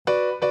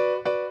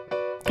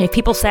If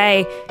people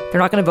say they're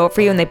not going to vote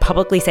for you and they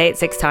publicly say it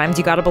 6 times,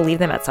 you got to believe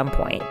them at some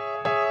point.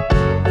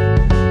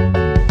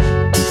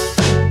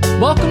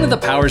 Welcome to the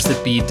Powers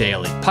That Be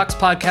Daily, Puck's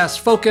podcast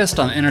focused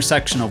on the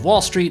intersection of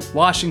Wall Street,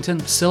 Washington,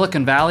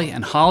 Silicon Valley,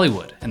 and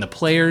Hollywood, and the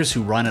players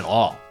who run it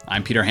all.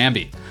 I'm Peter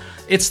Hamby.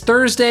 It's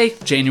Thursday,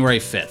 January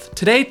 5th.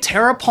 Today,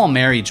 Tara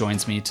Palmieri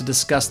joins me to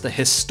discuss the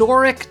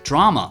historic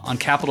drama on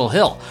Capitol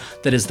Hill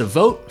that is the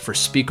vote for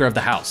Speaker of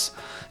the House.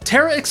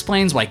 Tara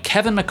explains why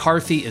Kevin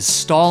McCarthy is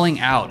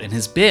stalling out in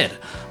his bid,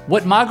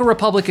 what MAGA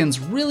Republicans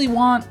really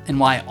want, and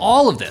why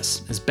all of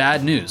this is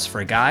bad news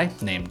for a guy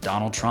named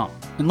Donald Trump.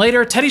 And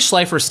later, Teddy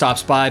Schleifer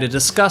stops by to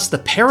discuss the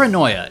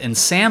paranoia in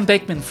Sam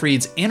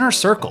Bankman-Fried's inner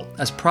circle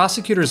as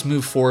prosecutors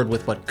move forward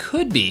with what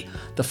could be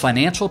the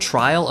financial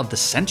trial of the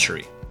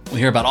century. We'll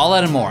hear about all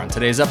that and more on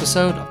today's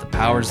episode of The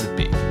Powers That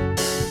Be.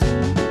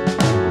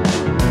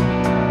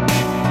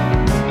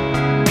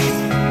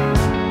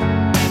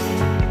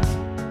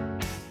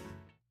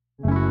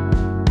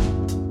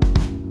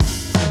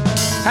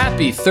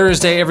 Happy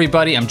Thursday,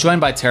 everybody. I'm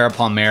joined by Tara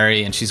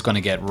Palmieri, and she's going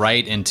to get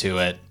right into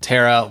it.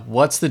 Tara,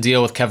 what's the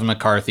deal with Kevin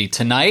McCarthy?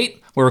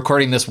 Tonight, we're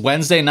recording this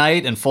Wednesday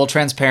night in full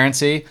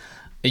transparency.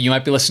 You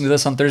might be listening to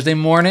this on Thursday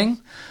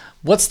morning.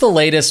 What's the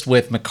latest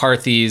with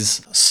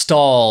McCarthy's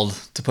stalled,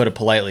 to put it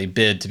politely,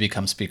 bid to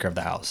become Speaker of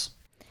the House?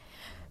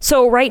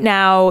 So right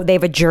now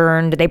they've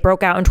adjourned. They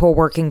broke out into a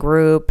working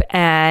group,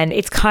 and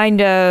it's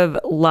kind of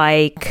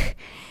like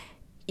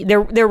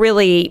they're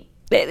really...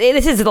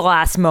 This is the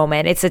last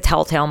moment. It's a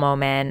telltale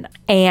moment.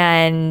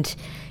 And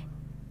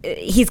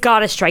he's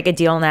got to strike a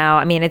deal now.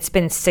 I mean, it's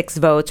been 6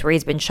 votes where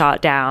he's been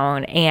shot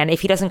down. And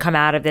if he doesn't come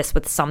out of this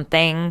with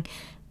something,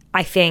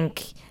 I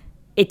think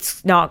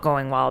it's not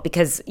going well,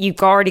 because you've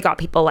already got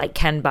people like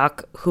Ken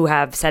Buck who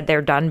have said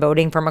they're done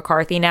voting for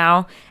McCarthy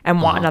now and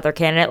want another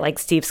candidate like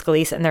Steve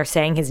Scalise, and they're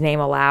saying his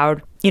name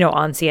aloud,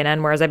 on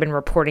CNN, whereas I've been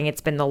reporting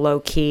it's been the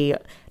low-key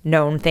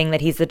known thing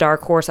that he's the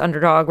dark horse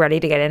underdog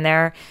ready to get in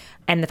there.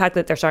 And the fact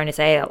that they're starting to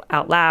say it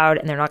out loud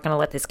and they're not going to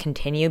let this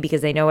continue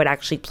because they know it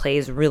actually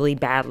plays really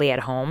badly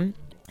at home.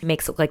 It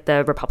makes it look like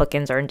the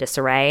Republicans are in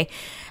disarray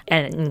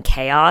and in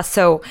chaos.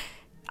 So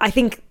I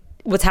think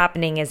what's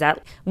happening is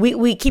that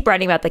we keep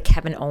writing about the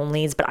Kevin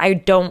onlys, but I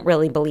don't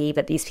really believe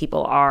that these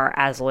people are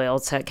as loyal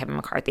to Kevin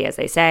McCarthy as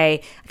they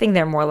say. I think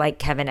they're more like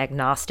Kevin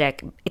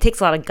agnostic. It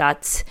takes a lot of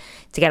guts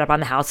to get up on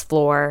the House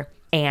floor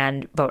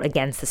and vote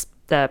against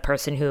the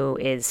person who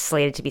is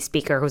slated to be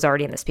speaker, who's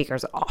already in the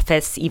speaker's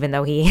office, even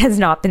though he has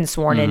not been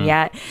sworn in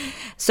yet.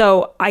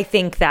 So I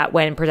think that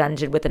when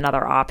presented with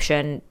another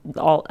option,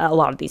 a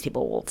lot of these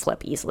people will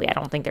flip easily. I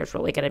don't think there's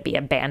really going to be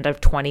a band of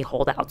 20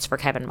 holdouts for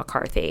Kevin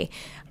McCarthy.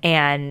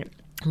 And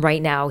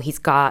right now he's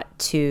got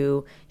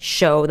to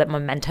show that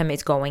momentum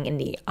is going in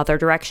the other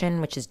direction,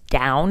 which is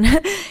down.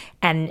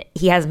 And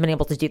he hasn't been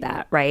able to do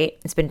that, right?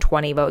 It's been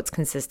 20 votes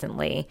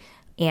consistently,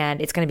 and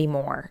it's going to be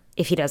more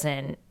if he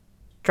doesn't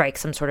strike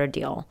some sort of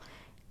deal.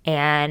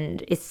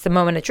 And it's the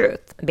moment of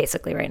truth,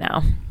 basically, right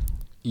now.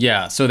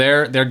 Yeah, so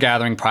they're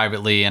gathering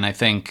privately, and I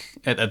think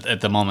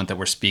at the moment that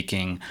we're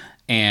speaking,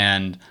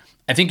 and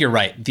I think you're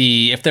right.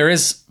 If there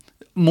is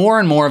more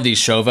and more of these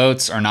show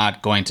votes are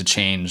not going to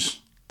change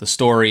the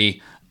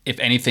story. If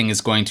anything is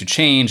going to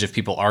change, if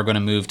people are going to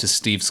move to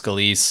Steve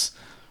Scalise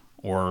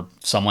or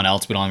someone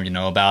else we don't even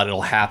know about,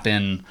 it'll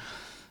happen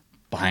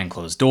behind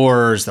closed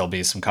doors. There'll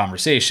be some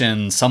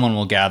conversations. Someone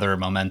will gather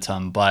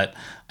momentum. But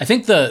I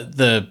think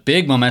the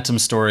big momentum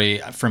story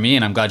for me,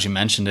 and I'm glad you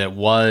mentioned it,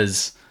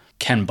 was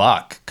Ken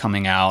Buck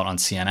coming out on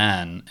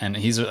CNN. And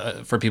he's,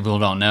 for people who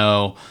don't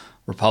know,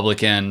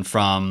 Republican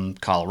from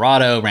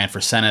Colorado, ran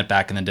for Senate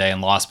back in the day and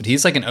lost. But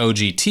he's like an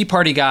OG Tea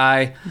Party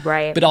guy.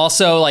 Right. But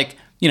also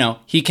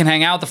he can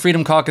hang out with the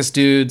Freedom Caucus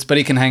dudes, but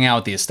he can hang out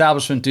with the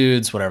establishment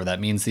dudes, whatever that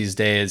means these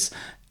days.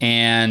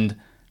 And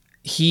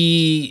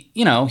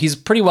he's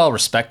pretty well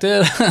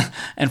respected.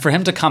 And for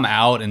him to come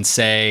out and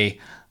say,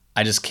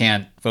 I just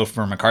can't vote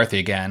for McCarthy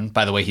again,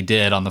 by the way, he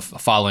did on the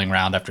following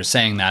round after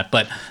saying that,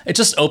 but it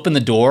just opened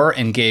the door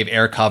and gave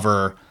air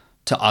cover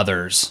to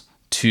others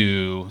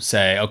to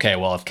say, okay,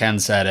 well, if Ken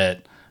said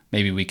it,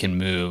 maybe we can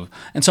move.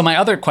 And so my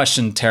other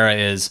question, Tara,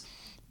 is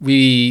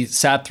we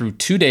sat through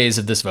 2 days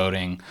of this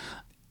voting,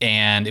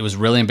 and it was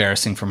really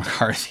embarrassing for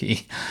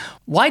McCarthy.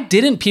 Why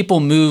didn't people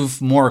move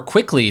more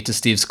quickly to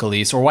Steve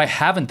Scalise, or why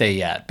haven't they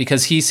yet?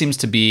 Because he seems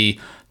to be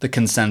the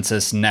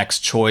consensus next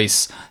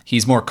choice.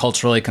 He's more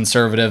culturally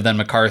conservative than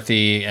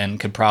McCarthy and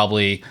could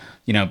probably,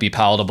 be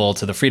palatable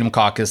to the Freedom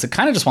Caucus. It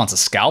kind of just wants a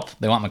scalp.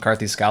 They want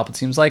McCarthy's scalp, it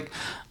seems like.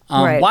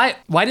 Right.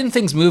 Why didn't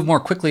things move more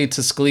quickly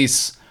to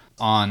Scalise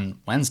on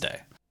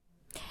Wednesday?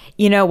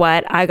 You know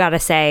what? I got to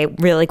say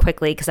really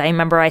quickly, because I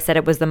remember I said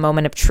it was the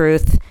moment of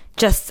truth,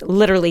 just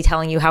literally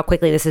telling you how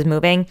quickly this is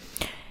moving.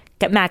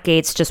 Matt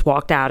Gaetz just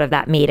walked out of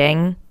that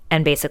meeting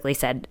and basically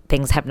said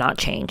things have not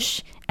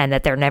changed and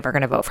that they're never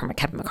going to vote for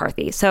Kevin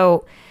McCarthy.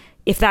 So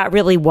if that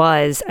really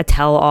was a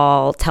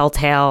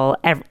telltale,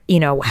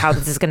 how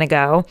this is going to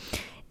go,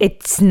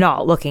 it's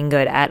not looking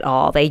good at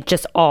all. They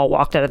just all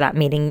walked out of that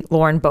meeting.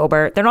 Lauren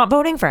Boebert, they're not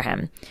voting for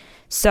him.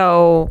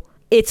 So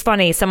It's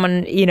funny.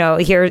 Someone,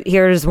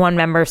 here's one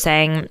member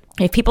saying,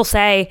 if people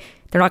say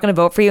they're not going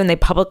to vote for you and they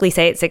publicly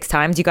say it 6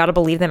 times, you got to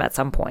believe them at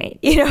some point,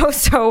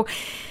 So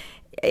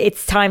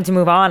it's time to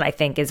move on, I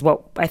think, is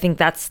what I think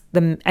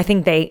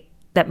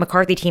that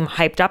McCarthy team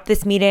hyped up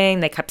this meeting.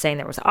 They kept saying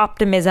there was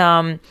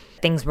optimism.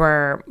 Things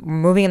were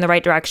moving in the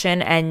right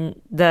direction. And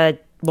the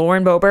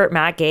Lauren Boebert,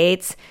 Matt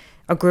Gaetz,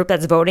 a group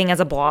that's voting as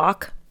a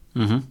bloc,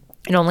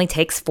 it only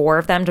takes 4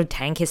 of them to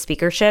tank his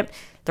speakership.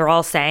 They're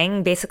all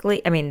saying,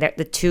 basically,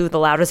 the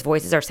loudest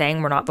voices are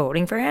saying we're not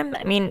voting for him.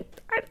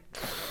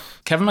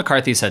 Kevin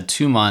McCarthy's had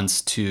 2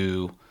 months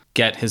to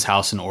get his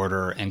house in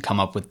order and come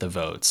up with the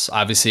votes.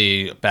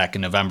 Obviously, back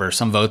in November,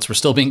 some votes were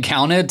still being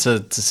counted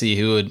to see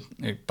who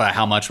would, by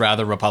how much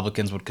rather,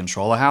 Republicans would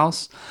control a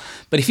house.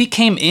 But if he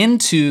came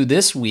into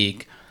this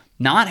week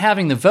not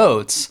having the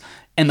votes,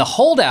 and the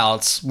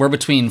holdouts were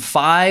between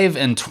 5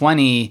 and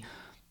 20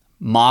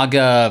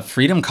 MAGA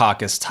Freedom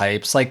Caucus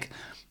types,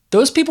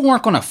 those people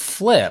weren't going to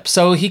flip.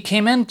 So he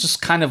came in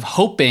just kind of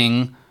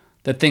hoping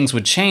that things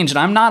would change. And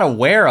I'm not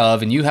aware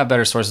of, and you have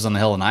better sources on the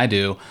Hill than I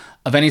do,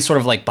 of any sort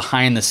of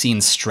behind the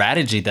scenes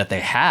strategy that they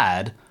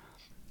had.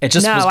 It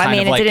just was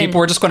kind of people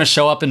were just going to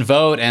show up and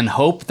vote and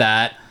hope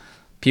that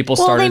people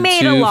started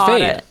to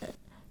fade.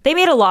 They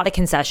made a lot of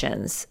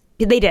concessions.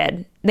 They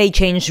did. They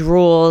changed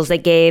rules. They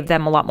gave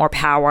them a lot more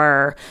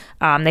power.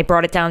 They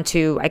brought it down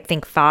to, I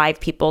think,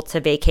 5 people to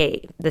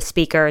vacate the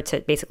speaker,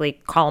 to basically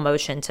call a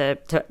motion to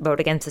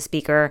vote against the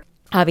speaker.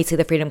 Obviously,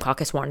 the Freedom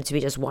Caucus wanted to be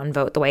just 1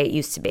 vote the way it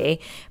used to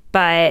be.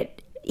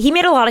 But he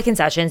made a lot of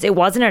concessions. It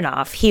wasn't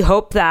enough. He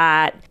hoped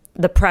that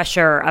the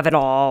pressure of it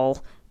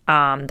all,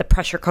 the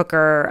pressure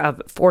cooker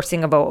of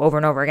forcing a vote over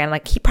and over again,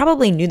 he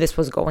probably knew this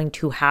was going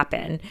to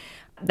happen.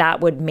 That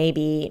would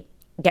maybe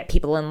get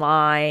people in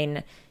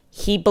line.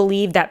 He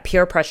believed that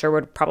peer pressure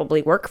would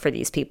probably work for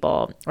these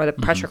people, or the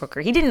pressure cooker.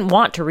 He didn't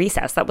want to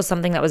recess. That was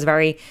something that was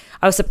I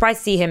was surprised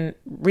to see him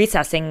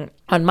recessing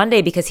on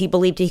Monday, because he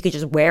believed he could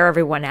just wear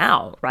everyone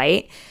out,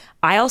 right?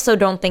 I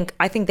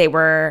think they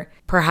were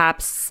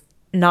perhaps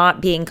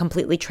not being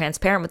completely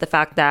transparent with the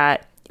fact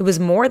that it was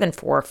more than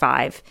 4 or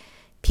 5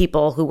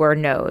 people who were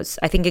no's.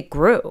 I think it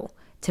grew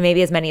to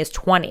maybe as many as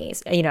 20,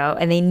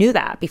 and they knew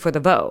that before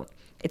the vote.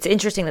 It's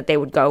interesting that they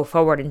would go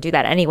forward and do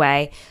that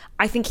anyway.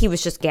 I think he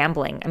was just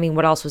gambling.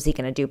 What else was he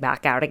going to do?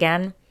 Back out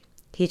again?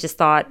 He just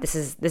thought, this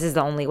is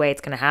the only way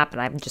it's going to happen.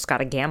 I've just got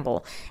to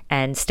gamble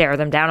and stare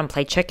them down and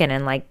play chicken.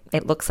 And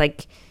it looks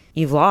like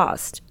you've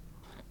lost.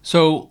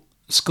 So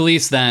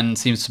Scalise then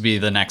seems to be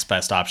the next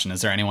best option.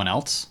 Is there anyone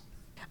else?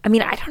 I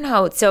don't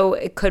know. So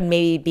it could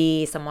maybe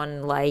be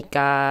someone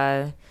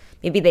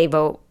maybe they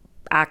vote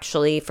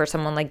actually for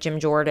someone like Jim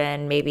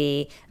Jordan.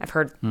 Maybe I've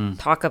heard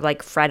talk of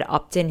Fred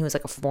Upton, who's a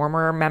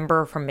former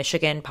member from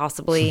Michigan,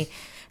 possibly.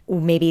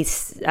 Maybe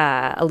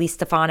Elise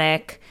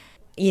Stefanik.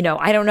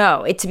 I don't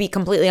know. To be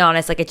completely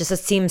honest, it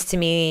just seems to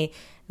me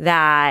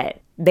that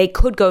they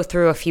could go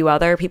through a few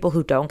other people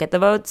who don't get the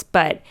votes,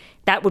 but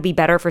that would be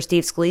better for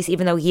Steve Scalise,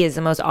 even though he is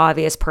the most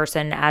obvious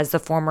person as the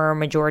former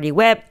majority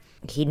whip.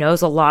 He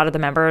knows a lot of the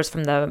members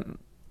from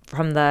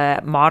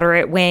the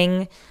moderate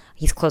wing.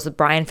 He's close with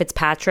Brian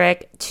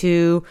Fitzpatrick,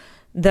 to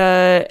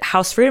the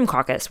House Freedom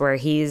Caucus, where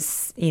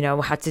he's,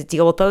 had to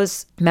deal with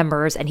those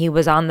members. And he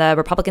was on the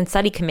Republican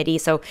Study Committee.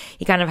 So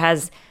he kind of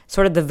has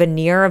sort of the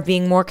veneer of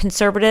being more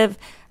conservative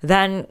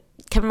than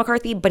Kevin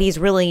McCarthy, but he's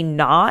really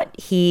not.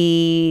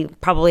 He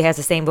probably has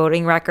the same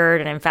voting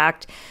record. And in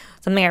fact,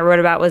 something I wrote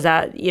about was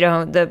that,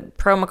 the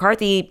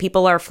pro-McCarthy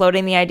people are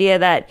floating the idea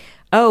that,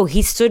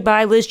 he stood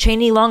by Liz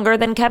Cheney longer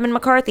than Kevin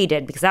McCarthy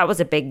did, because that was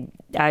a big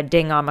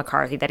ding on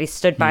McCarthy, that he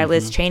stood by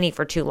Liz Cheney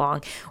for too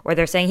long. Or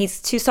they're saying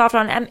he's too soft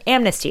on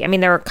amnesty.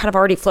 They're kind of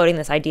already floating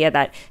this idea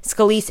that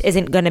Scalise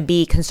isn't going to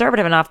be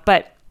conservative enough.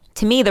 But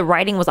to me, the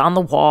writing was on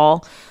the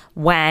wall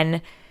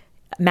when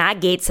Matt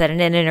Gaetz said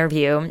in an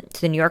interview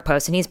to the New York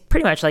Post, and he's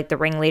pretty much the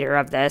ringleader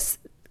of this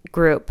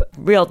group,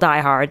 real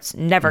diehards,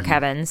 never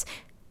Kevins,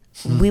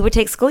 we would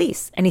take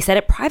Scalise. And he said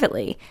it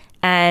privately.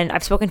 And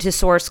I've spoken to a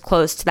source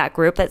close to that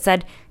group that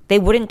said they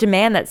wouldn't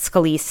demand that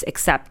Scalise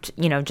accept,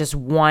 just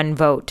 1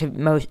 vote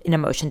in a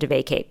motion to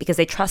vacate, because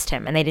they trust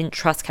him and they didn't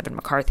trust Kevin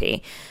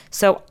McCarthy.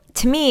 So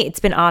to me,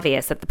 it's been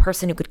obvious that the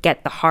person who could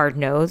get the hard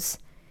nose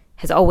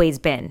has always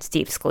been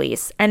Steve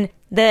Scalise. And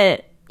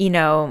the,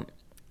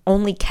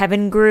 only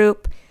Kevin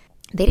group,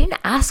 they didn't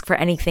ask for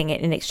anything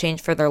in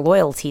exchange for their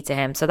loyalty to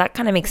him. So that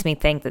kind of makes me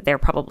think that they're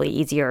probably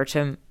easier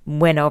to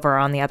win over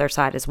on the other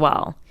side as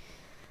well.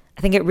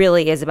 I think it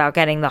really is about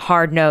getting the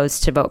hard nose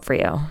to vote for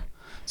you.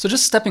 So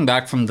just stepping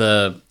back from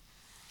the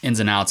ins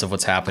and outs of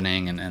what's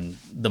happening and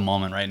the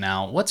moment right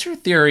now, what's your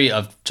theory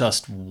of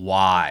just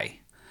why?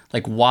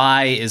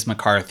 Why is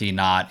McCarthy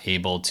not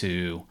able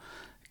to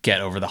get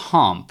over the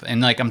hump?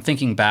 And I'm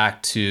thinking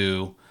back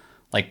to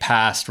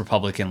past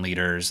Republican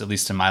leaders, at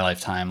least in my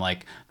lifetime,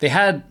 they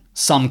had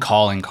some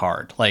calling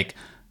card.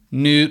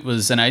 Newt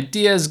was an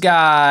ideas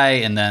guy,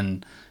 and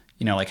then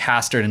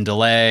Hastert and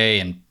DeLay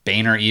and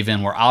Boehner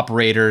even were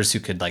operators who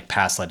could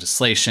pass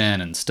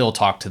legislation and still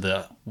talk to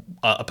the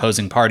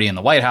opposing party in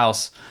the White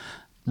House.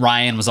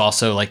 Ryan was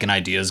also like an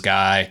ideas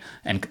guy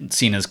and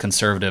seen as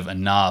conservative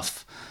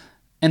enough.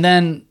 And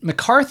then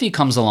McCarthy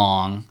comes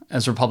along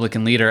as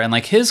Republican leader, and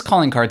like his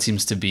calling card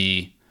seems to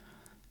be,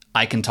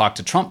 I can talk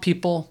to Trump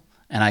people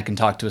and I can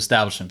talk to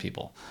establishment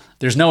people.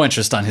 There's no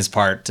interest on his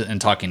part in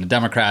talking to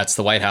Democrats.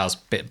 The White House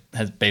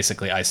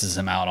basically ices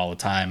him out all the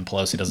time.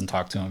 Pelosi doesn't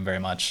talk to him very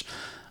much.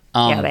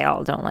 Yeah, they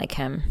all don't like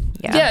him.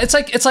 Yeah, it's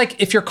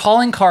like if your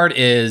calling card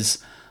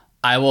is,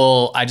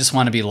 I just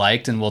want to be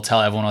liked and will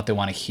tell everyone what they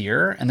want to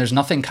hear, and there's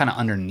nothing kind of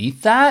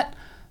underneath that,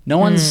 no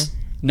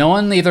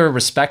one either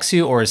respects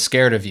you or is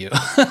scared of you.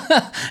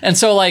 And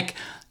so, like,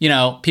 you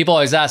know, people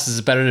always ask, is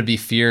it better to be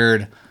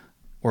feared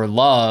or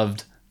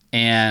loved?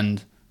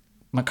 And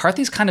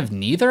McCarthy's kind of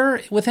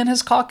neither within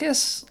his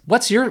caucus.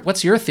 What's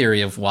your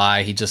theory of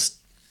why he just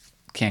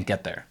can't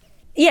get there?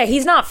 Yeah,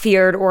 he's not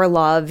feared or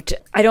loved.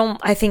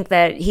 I think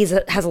that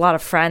has a lot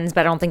of friends,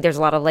 but I don't think there's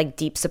a lot of like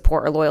deep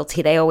support or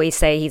loyalty. They always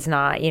say he's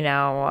not, you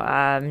know,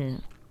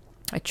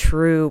 a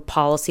true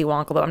policy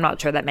wonk, although I'm not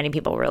sure that many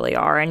people really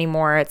are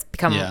anymore. It's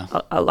become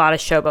a lot of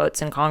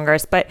showboats in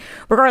Congress. But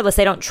regardless,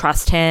 they don't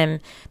trust him.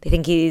 They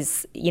think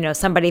he's, you know,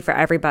 somebody for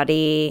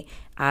everybody.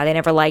 They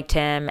never liked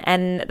him.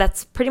 And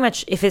that's pretty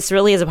much, if this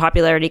really is a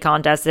popularity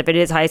contest, if it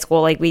is high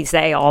school, like we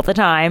say all the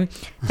time,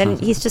 then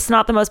he's just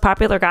not the most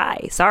popular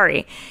guy.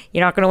 Sorry.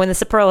 You're not going to win the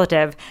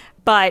superlative.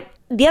 But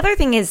the other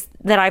thing is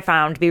that I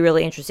found to be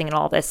really interesting in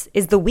all this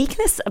is the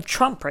weakness of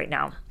Trump right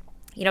now.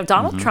 You know,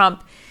 Donald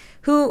Trump,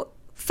 who,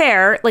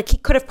 fair, like he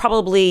could have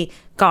probably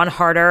gone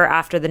harder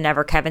after the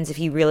Never Kevins if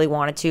he really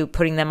wanted to,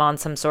 putting them on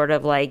some sort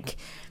of like,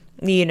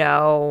 you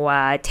know,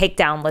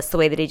 takedown list the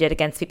way that he did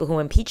against people who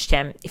impeached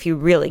him, if he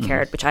really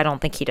cared, which I don't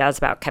think he does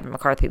about Kevin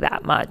McCarthy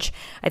that much.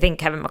 I think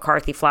Kevin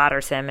McCarthy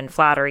flatters him, and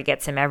flattery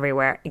gets him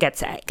everywhere,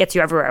 gets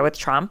you everywhere with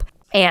Trump.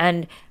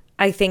 And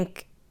I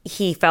think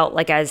he felt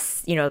like,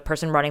 as, you know, the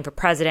person running for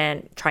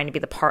president, trying to be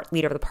the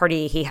leader of the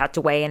party, he had to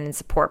weigh in and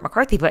support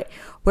McCarthy. But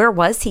where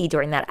was he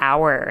during that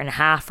hour and a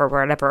half or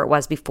whatever it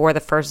was before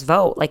the first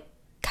vote? Like,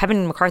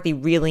 Kevin McCarthy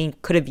really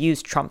could have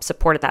used Trump's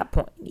support at that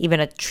point, even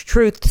a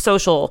Truth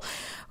Social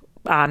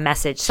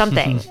message,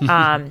 something,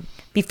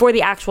 before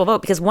the actual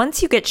vote, because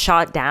once you get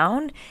shot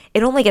down,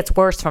 it only gets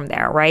worse from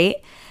there, right?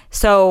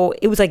 So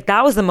it was like,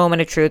 that was the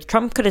moment of truth.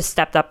 Trump could have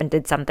stepped up and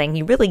did something.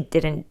 He really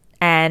didn't.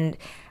 And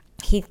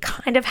he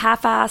kind of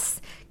half-assed,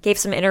 gave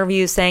some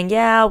interviews saying,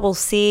 yeah, we'll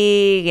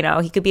see, you know,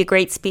 he could be a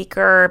great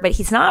speaker, but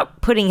he's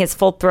not putting his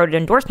full-throated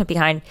endorsement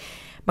behind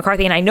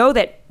McCarthy. And I know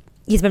that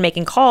he's been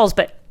making calls,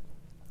 but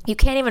you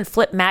can't even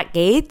flip Matt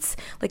Gaetz.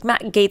 Like,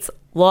 Matt Gaetz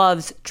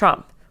loves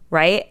Trump,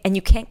 right? And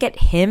you can't get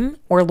him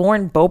or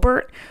Lauren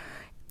Boebert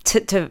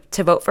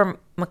to vote for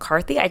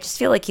McCarthy. I just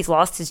feel like he's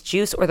lost his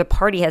juice, or the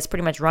party has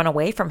pretty much run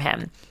away from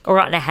him or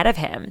gotten ahead of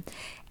him.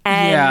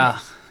 And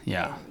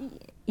yeah.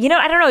 You know,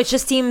 I don't know. It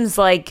just seems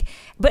like,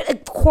 but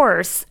of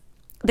course,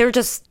 they're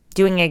just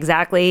doing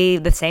exactly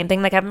the same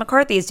thing that Kevin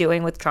McCarthy is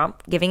doing with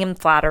Trump, giving him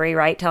flattery,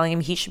 right? Telling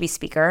him he should be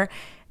speaker.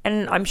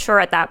 And I'm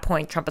sure at that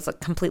point, Trump is like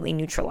completely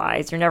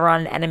neutralized. You're never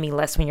on an enemy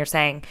list when you're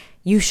saying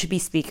you should be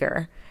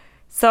speaker.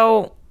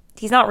 So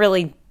he's not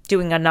really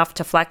doing enough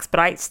to flex, but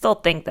I still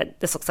think that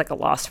this looks like a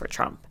loss for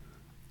Trump.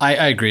 I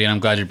agree, and I'm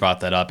glad you brought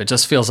that up. It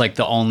just feels like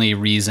the only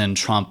reason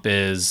Trump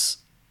is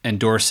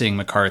endorsing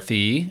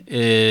McCarthy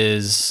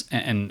is,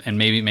 and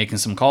maybe making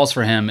some calls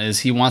for him, is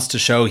he wants to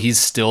show he's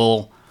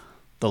still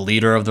the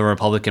leader of the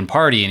Republican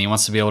Party, and he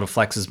wants to be able to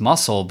flex his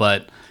muscle.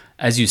 But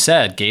as you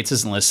said, Gaetz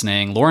isn't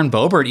listening. Lauren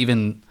Boebert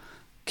even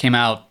came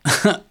out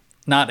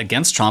not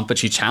against Trump, but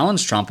she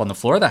challenged Trump on the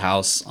floor of the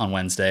House on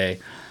Wednesday,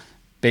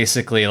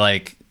 basically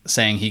like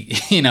saying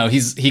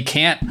he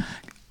can't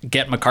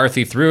get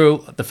McCarthy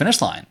through the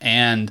finish line.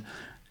 And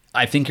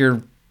I think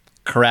you're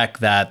correct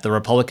that the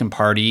Republican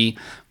Party,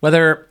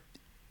 whether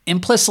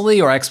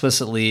implicitly or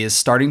explicitly, is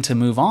starting to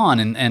move on,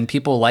 and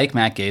people like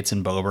Matt Gaetz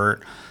and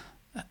Boebert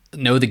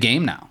know the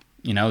game now.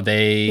 You know,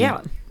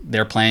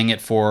 they're playing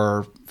it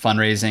for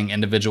fundraising,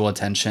 individual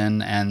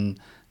attention, and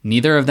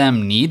neither of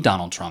them need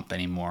Donald Trump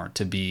anymore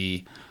to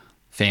be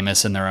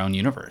famous in their own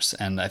universe.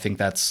 And I think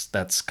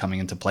that's coming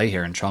into play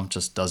here, and Trump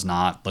just does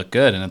not look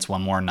good, and it's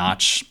one more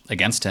notch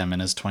against him in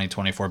his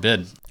 2024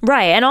 bid.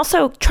 Right. And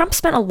also, Trump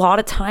spent a lot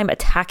of time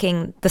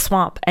attacking the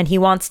swamp, and he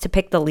wants to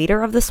pick the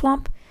leader of the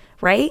swamp,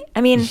 right?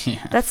 I mean,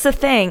 That's the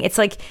thing. It's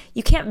like,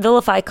 you can't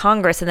vilify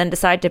Congress and then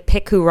decide to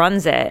pick who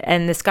runs it.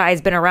 And this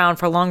guy's been around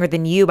for longer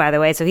than you, by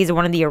the way, so he's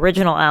one of the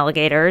original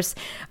alligators.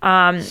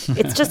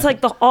 It's just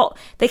like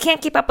they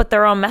can't keep up with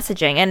their own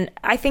messaging. And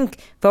I think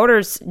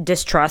voters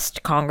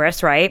distrust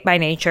Congress, right? By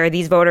nature,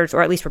 these voters,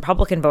 or at least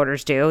Republican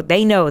voters do.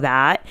 They know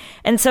that.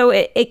 And so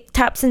it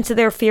taps into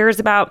their fears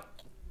about,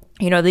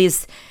 you know,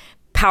 these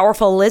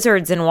powerful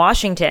lizards in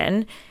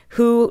Washington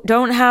who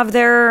don't have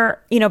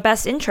their, you know,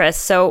 best interests.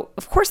 So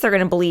of course they're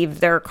going to believe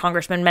their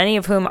congressmen, many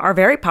of whom are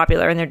very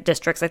popular in their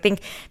districts. I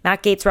think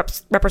Matt Gaetz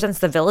represents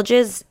the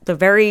villages, the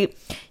very,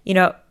 you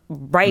know,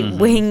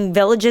 right-wing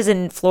villages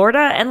in Florida.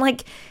 And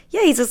like,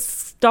 yeah, he's a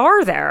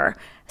star there.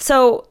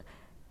 So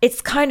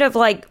it's kind of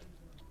like,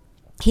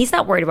 he's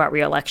not worried about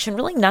re-election.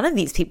 Really, none of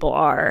these people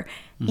are.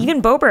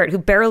 even Boebert, who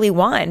barely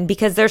won,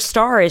 because their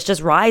star is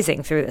just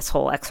rising through this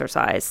whole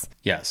exercise.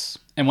 Yes.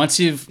 And once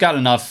you've got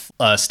enough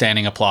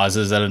standing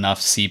applauses at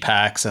enough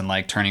CPACs and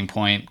like Turning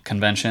Point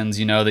conventions,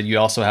 you know that you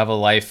also have a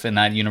life in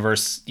that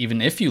universe,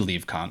 even if you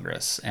leave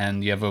Congress,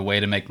 and you have a way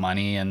to make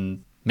money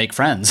and make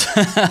friends.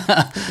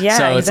 Yeah,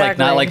 so it's exactly. like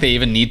not like they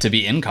even need to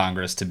be in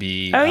Congress to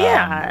be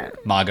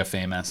MAGA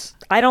famous.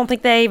 I don't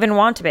think they even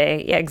want to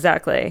be. Yeah,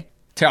 exactly.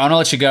 Tara, I want to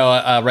let you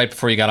go. Right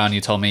before you got on,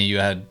 you told me you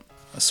had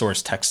a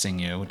source texting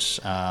you, which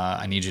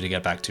I need you to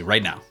get back to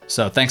right now.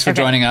 So thanks for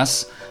joining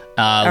us.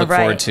 Look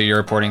forward to your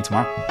reporting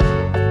tomorrow.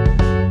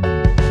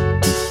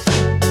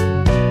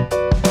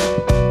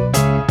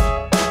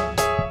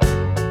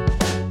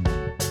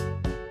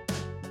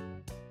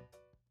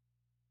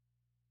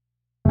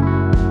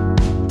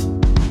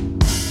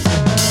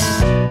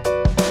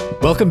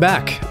 Welcome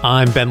back.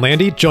 I'm Ben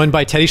Landy, joined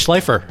by Teddy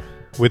Schleifer,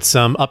 with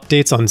some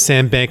updates on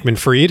Sam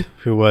Bankman-Fried,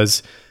 who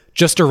was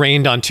just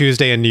arraigned on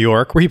Tuesday in New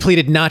York, where he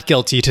pleaded not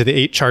guilty to the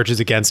 8 charges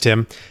against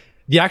him.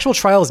 The actual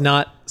trial is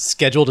not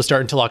scheduled to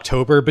start until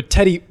October, but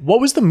Teddy, what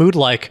was the mood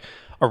like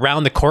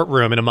around the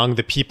courtroom and among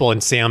the people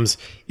in Sam's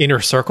inner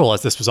circle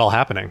as this was all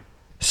happening?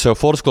 So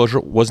full disclosure,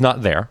 was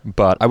not there,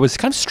 but I was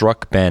kind of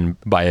struck, Ben,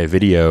 by a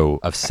video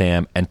of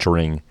Sam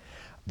entering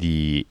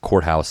the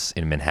courthouse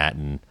in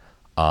Manhattan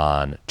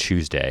on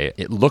Tuesday.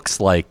 It looks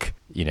like,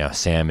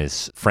 Sam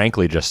is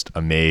frankly just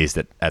amazed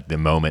at the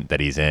moment that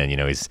he's in.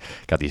 He's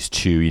got these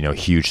 2,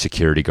 huge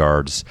security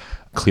guards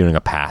clearing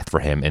a path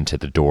for him into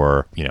the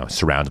door,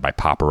 surrounded by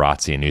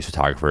paparazzi and news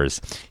photographers.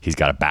 He's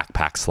got a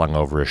backpack slung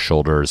over his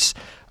shoulders,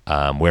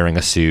 wearing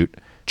a suit,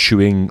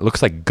 chewing,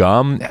 looks like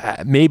gum,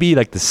 maybe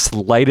like the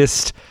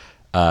slightest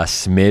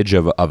smidge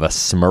of a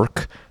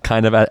smirk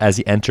kind of as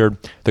he entered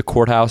the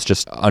courthouse,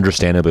 just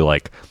understandably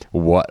like,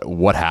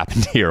 what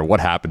happened here? What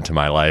happened to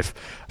my life?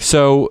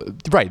 So,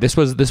 right, this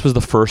was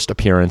the first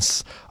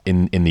appearance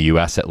in the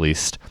U.S. at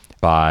least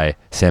by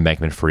Sam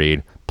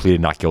Bankman-Fried,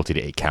 pleaded not guilty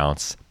to 8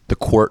 counts. The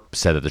court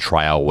said that the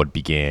trial would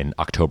begin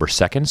October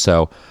 2nd.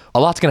 So a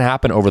lot's going to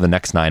happen over the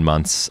next 9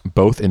 months,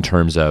 both in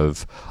terms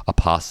of a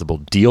possible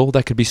deal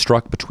that could be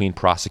struck between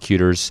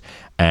prosecutors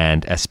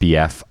and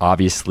S.B.F.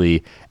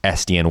 Obviously,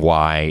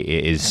 SDNY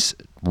is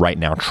right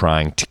now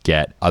trying to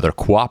get other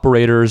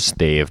cooperators.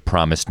 They have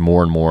promised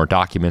more and more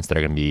documents that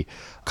are going to be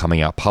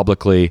coming out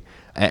publicly.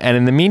 And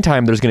in the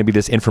meantime, there's going to be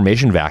this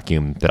information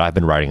vacuum that I've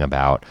been writing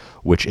about,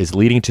 which is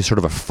leading to sort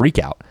of a freak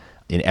out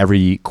in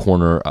every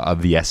corner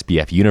of the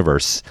SBF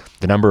universe.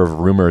 The number of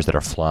rumors that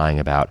are flying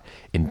about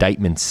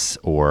indictments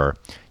or,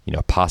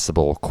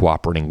 possible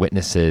cooperating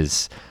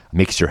witnesses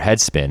makes your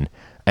head spin.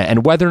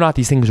 And whether or not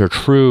these things are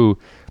true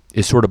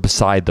is sort of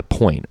beside the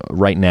point.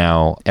 Right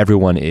now,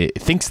 everyone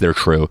thinks they're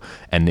true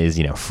and is,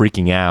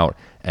 freaking out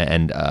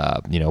and,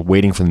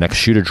 waiting for the next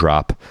shoe to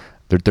drop.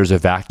 There's a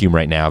vacuum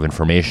right now of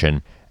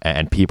information,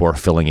 and people are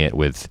filling it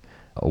with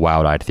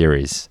wild-eyed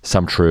theories.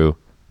 Some true,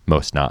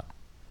 most not.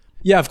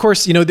 Yeah, of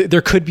course,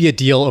 there could be a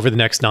deal over the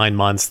next 9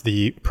 months.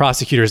 The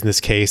prosecutors in this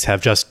case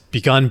have just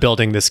begun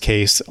building this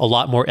case. A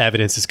lot more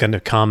evidence is going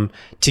to come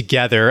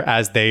together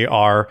as they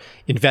are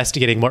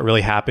investigating what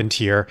really happened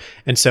here.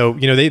 And so,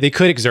 they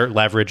could exert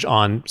leverage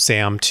on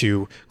Sam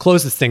to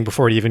close this thing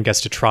before it even gets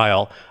to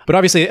trial. But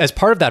obviously, as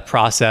part of that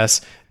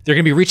process, they're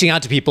going to be reaching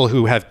out to people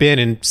who have been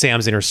in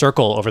Sam's inner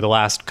circle over the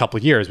last couple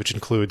of years, which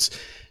includes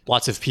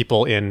lots of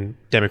people in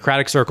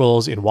Democratic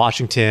circles, in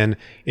Washington,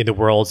 in the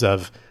worlds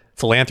of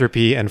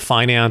philanthropy and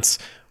finance.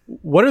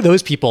 What are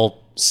those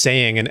people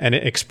saying and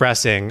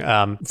expressing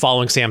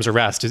following Sam's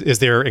arrest? Is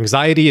there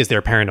anxiety? Is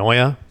there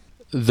paranoia?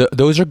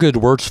 Those are good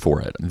words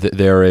for it.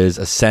 There is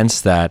a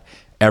sense that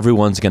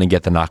everyone's going to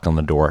get the knock on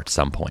the door at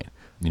some point.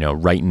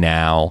 Right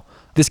now,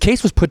 this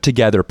case was put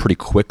together pretty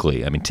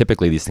quickly. I mean,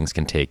 typically these things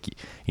can take,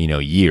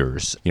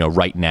 years.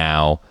 Right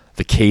now,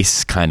 the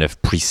case kind of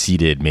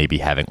preceded maybe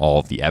having all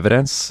of the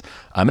evidence.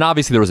 And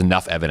obviously there was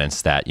enough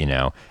evidence that,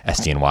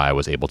 SDNY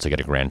was able to get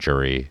a grand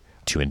jury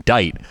to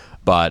indict.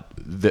 But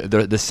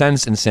the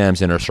sense in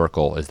Sam's inner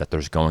circle is that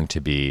there's going to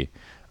be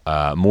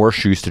more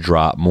shoes to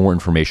drop, more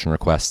information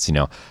requests.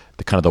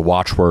 The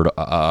watchword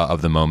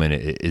of the moment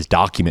is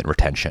document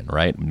retention,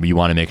 right? You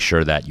want to make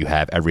sure that you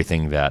have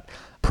everything that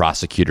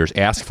prosecutors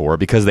ask for,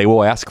 because they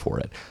will ask for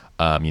it.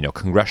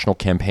 Congressional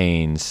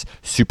campaigns,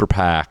 super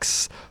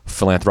PACs,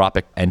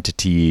 philanthropic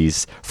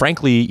entities,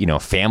 frankly,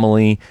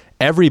 family,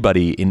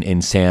 everybody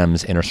in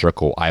Sam's inner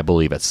circle, I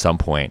believe at some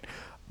point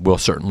will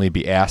certainly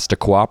be asked to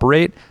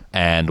cooperate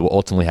and will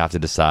ultimately have to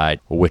decide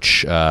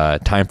which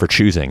time for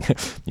choosing,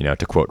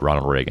 to quote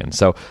Ronald Reagan.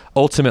 So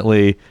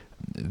ultimately,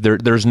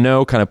 there's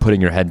no kind of putting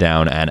your head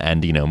down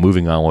and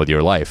moving on with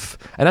your life.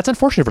 And that's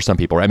unfortunate for some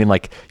people. I mean,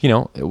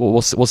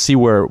 we'll see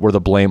where the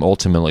blame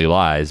ultimately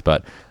lies,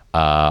 but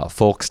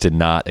folks did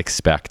not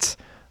expect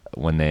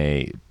when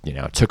they,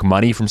 took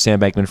money from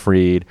Sam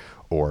Bankman-Fried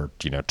or,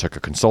 took a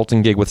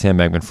consulting gig with Sam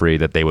Bankman-Fried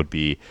that they would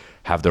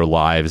have their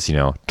lives,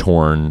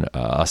 torn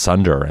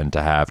asunder and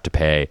to have to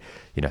pay,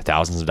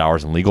 thousands of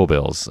dollars in legal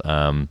bills.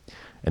 And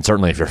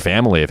certainly if you're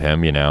family of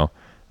him,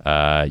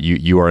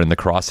 you are in the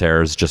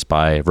crosshairs just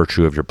by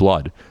virtue of your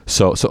blood.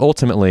 So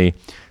ultimately,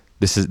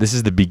 this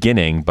is the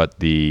beginning, but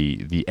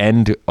the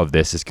end of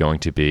this is going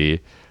to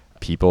be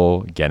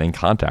people getting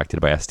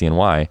contacted by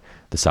SDNY,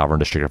 the Sovereign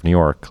District of New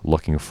York,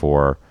 looking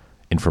for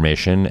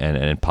information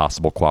and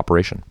possible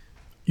cooperation.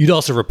 You'd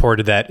also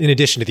reported that in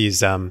addition to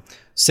these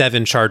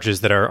 7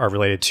 charges that are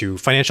related to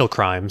financial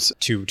crimes,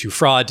 to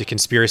fraud, to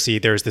conspiracy,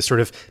 there's this sort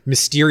of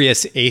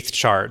mysterious 8th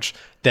charge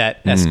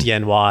that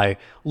SDNY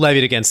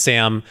levied against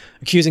Sam,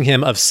 accusing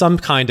him of some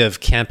kind of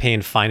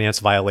campaign finance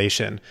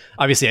violation.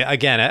 Obviously,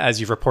 again, as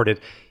you've reported,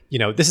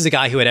 this is a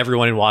guy who had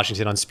everyone in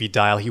Washington on speed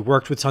dial. He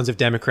worked with tons of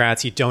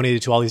Democrats. He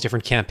donated to all these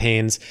different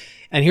campaigns.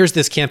 And here's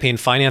this campaign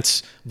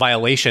finance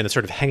violation that's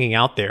sort of hanging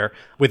out there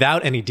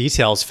without any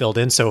details filled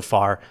in so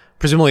far.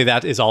 Presumably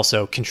that is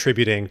also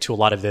contributing to a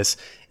lot of this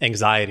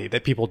anxiety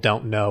that people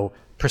don't know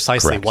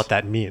precisely what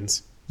that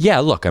means. Yeah,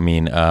 look, I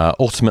mean,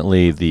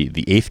 ultimately the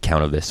 8th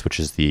count of this, which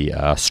is the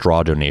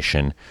straw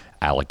donation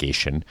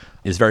allegation,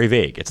 is very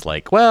vague. It's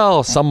like,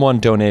 well, someone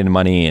donated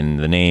money in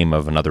the name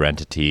of another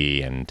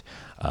entity, and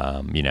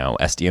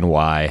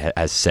SDNY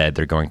has said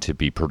they're going to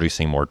be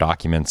producing more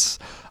documents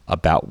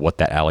about what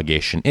that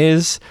allegation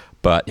is.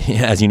 But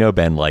as you know,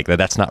 Ben, like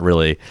that's not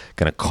really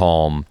going to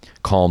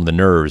calm the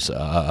nerves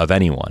of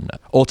anyone.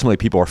 Ultimately,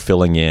 people are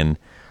filling in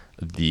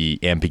the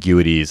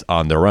ambiguities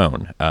on their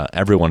own.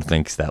 Everyone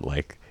thinks that,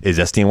 like, is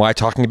SDNY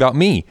talking about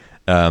me?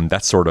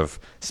 That sort of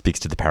speaks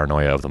to the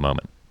paranoia of the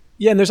moment.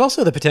 Yeah, and there's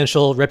also the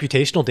potential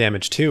reputational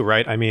damage too,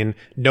 right? I mean,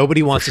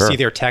 nobody wants to see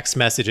their text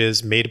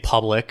messages made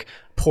public,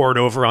 poured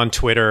over on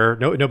Twitter.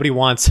 Nobody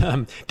wants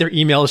their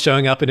emails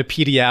showing up in a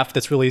PDF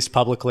that's released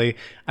publicly.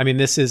 I mean,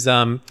 this is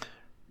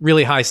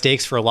really high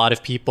stakes for a lot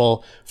of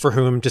people for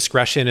whom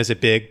discretion is a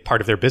big part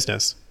of their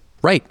business.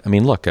 Right. I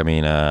mean, look, it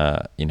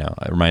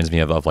reminds me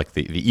of like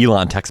the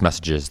Elon text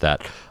messages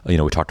that, we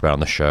talked about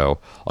on the show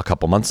a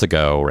couple months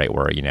ago, right?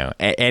 Where,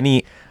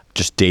 any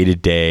just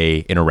day-to-day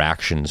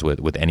interactions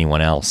with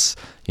anyone else,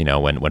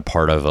 when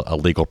part of a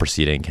legal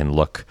proceeding can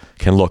look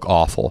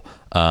awful.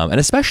 And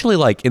especially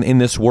like in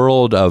this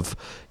world of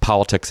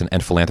politics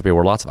and philanthropy,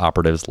 where lots of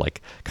operatives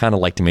kind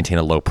of like to maintain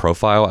a low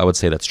profile. I would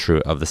say that's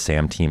true of the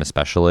Sam team,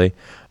 especially.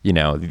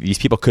 These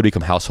people could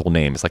become household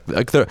names.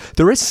 Like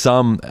there is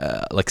some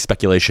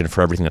speculation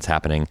for everything that's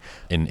happening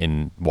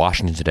in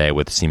Washington today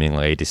with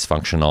seemingly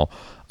dysfunctional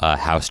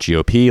House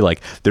GOP.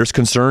 Like, there's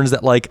concerns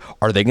that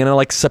are they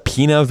going to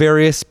subpoena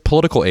various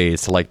political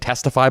aides to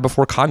testify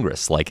before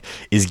Congress? Like,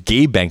 is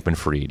Gabe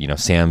Bankman-Fried,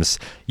 Sam's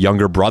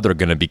younger brother,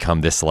 going to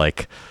become this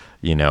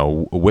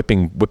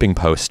whipping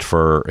post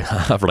for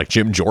for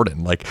Jim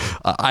Jordan?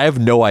 I have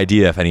no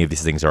idea if any of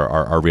these things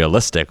are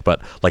realistic,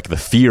 but the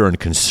fear and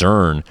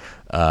concern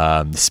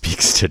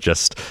speaks to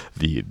just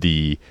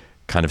the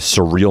kind of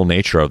surreal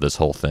nature of this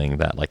whole thing,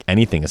 that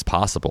anything is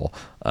possible,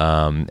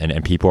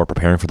 and people are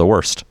preparing for the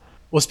worst.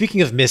 Well,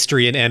 speaking of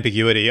mystery and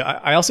ambiguity,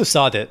 I also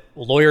saw that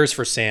lawyers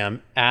for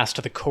Sam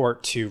asked the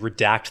court to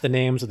redact the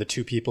names of the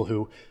 2 people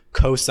who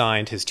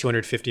co-signed his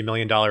 $250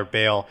 million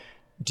bail.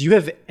 Do you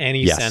have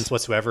any sense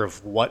whatsoever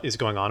of what is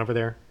going on over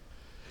there?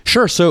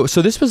 Sure. So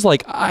this was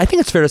I think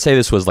it's fair to say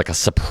this was a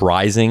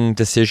surprising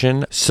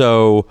decision.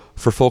 So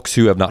for folks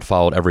who have not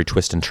followed every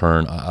twist and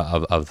turn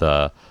of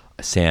the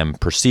Sam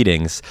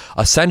proceedings,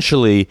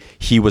 essentially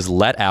he was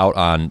let out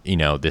on,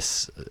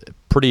 this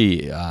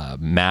pretty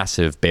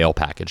massive bail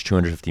package,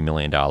 $250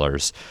 million.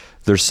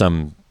 There's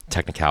some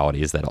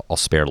technicalities that I'll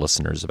spare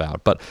listeners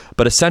about, but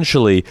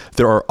essentially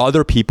there are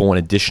other people in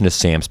addition to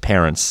Sam's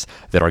parents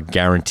that are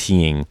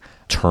guaranteeing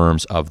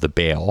terms of the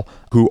bail,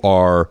 who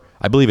are,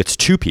 I believe it's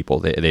 2 people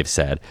they've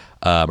said,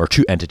 or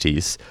 2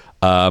 entities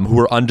who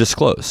are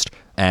undisclosed.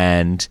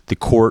 And the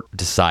court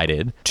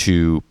decided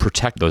to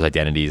protect those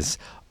identities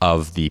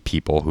of the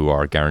people who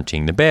are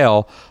guaranteeing the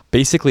bail,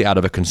 basically out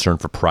of a concern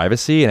for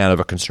privacy and out of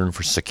a concern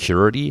for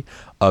security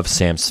of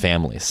Sam's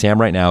family. Sam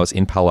right now is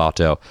in Palo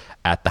Alto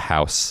at the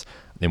house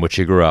in which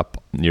he grew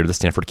up near the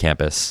Stanford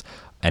campus,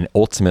 and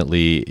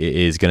ultimately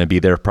is going to be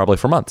there probably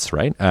for months,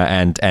 right?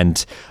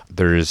 And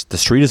the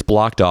street is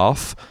blocked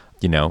off.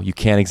 You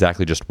can't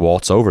exactly just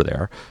waltz over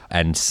there.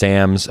 And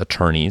Sam's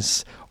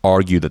attorneys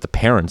argue that the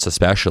parents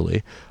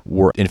especially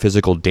were in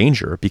physical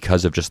danger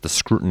because of just the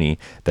scrutiny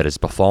that has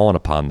befallen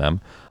upon them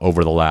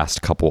over the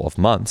last couple of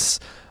months.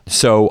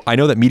 So I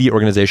know that media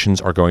organizations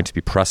are going to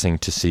be pressing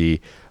to see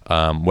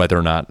whether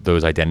or not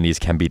those identities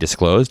can be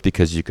disclosed,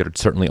 because you could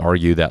certainly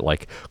argue that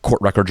court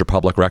records are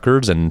public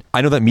records. And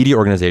I know that media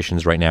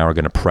organizations right now are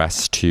going to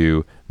press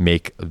to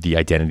make the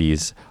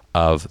identities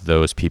of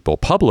those people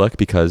public,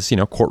 because,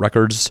 court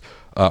records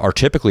are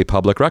typically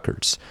public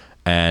records.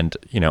 And,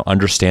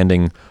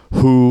 understanding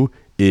who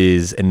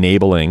is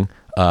enabling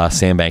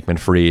Sam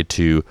Bankman-Fried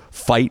to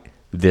fight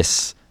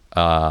this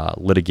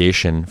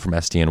litigation from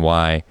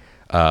SDNY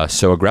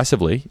so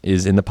aggressively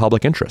is in the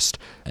public interest.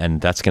 And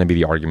that's going to be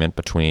the argument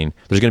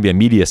there's going to be a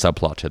media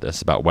subplot to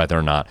this about whether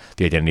or not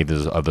the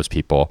identity of those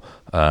people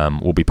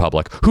will be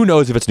public. Who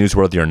knows if it's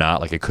newsworthy or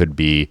not? It could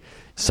be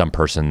some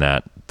person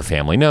that the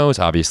family knows.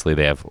 Obviously,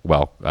 they have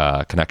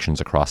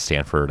connections across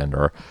Stanford and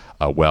are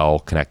well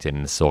connected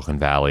in the Silicon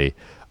Valley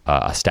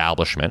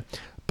establishment.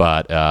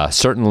 But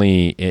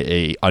certainly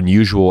a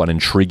unusual and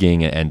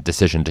intriguing and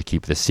decision to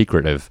keep this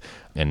secretive.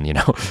 And,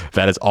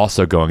 that is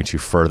also going to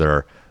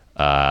further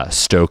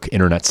stoke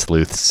internet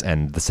sleuths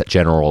and the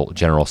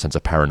general sense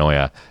of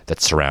paranoia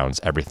that surrounds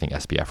everything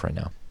SBF right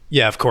now.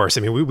 Yeah, of course.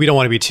 I mean, we don't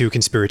want to be too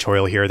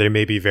conspiratorial here. There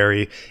may be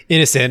very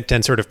innocent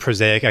and sort of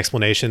prosaic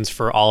explanations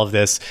for all of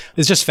this.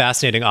 It's just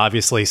fascinating,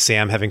 obviously,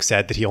 Sam having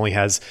said that he only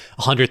has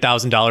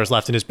 $100,000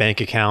 left in his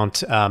bank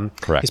account.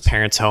 Correct. His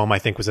parents' home, I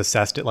think, was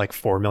assessed at like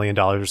 $4 million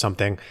or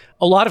something.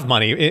 A lot of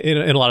money in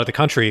a lot of the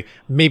country,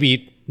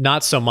 maybe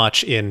not so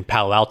much in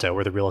Palo Alto,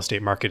 where the real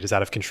estate market is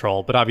out of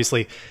control. But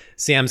obviously,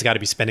 Sam's got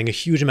to be spending a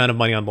huge amount of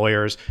money on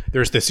lawyers.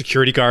 There's the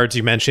security guards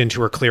you mentioned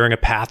who are clearing a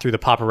path through the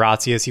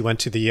paparazzi as he went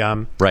to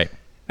the... Right.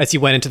 As he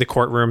went into the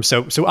courtroom.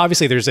 So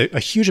obviously there's a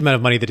huge amount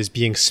of money that is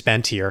being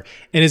spent here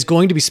and is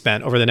going to be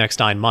spent over the next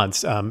 9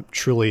 months.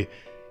 Truly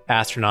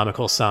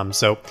astronomical sums.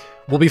 So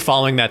we'll be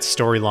following that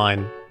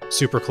storyline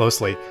super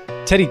closely.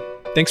 Teddy,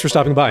 thanks for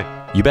stopping by.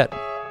 You bet.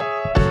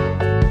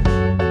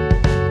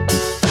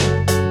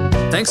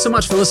 Thanks so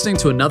much for listening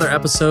to another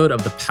episode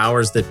of The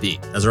Powers That Be.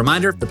 As a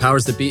reminder, The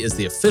Powers That Be is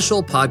the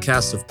official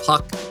podcast of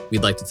Puck.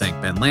 We'd like to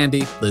thank Ben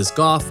Landy, Liz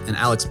Goff, and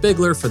Alex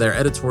Bigler for their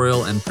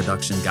editorial and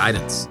production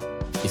guidance.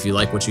 If you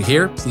like what you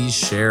hear, please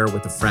share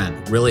with a friend.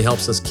 It really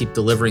helps us keep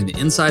delivering the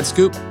inside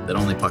scoop that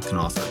only Puck can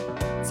offer.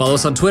 Follow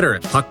us on Twitter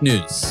at Puck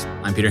News.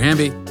 I'm Peter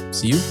Hamby.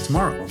 See you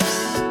tomorrow.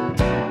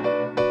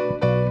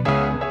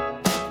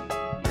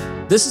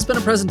 This has been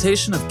a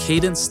presentation of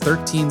Cadence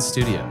 13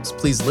 Studios.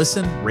 Please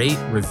listen, rate,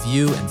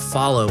 review, and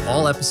follow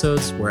all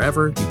episodes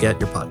wherever you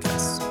get your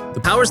podcasts. The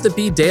Powers That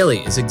Be Daily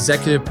is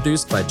executive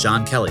produced by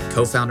John Kelly,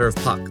 co-founder of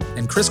Puck,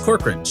 and Chris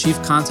Corcoran,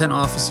 chief content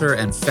officer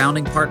and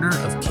founding partner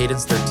of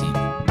Cadence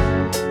 13.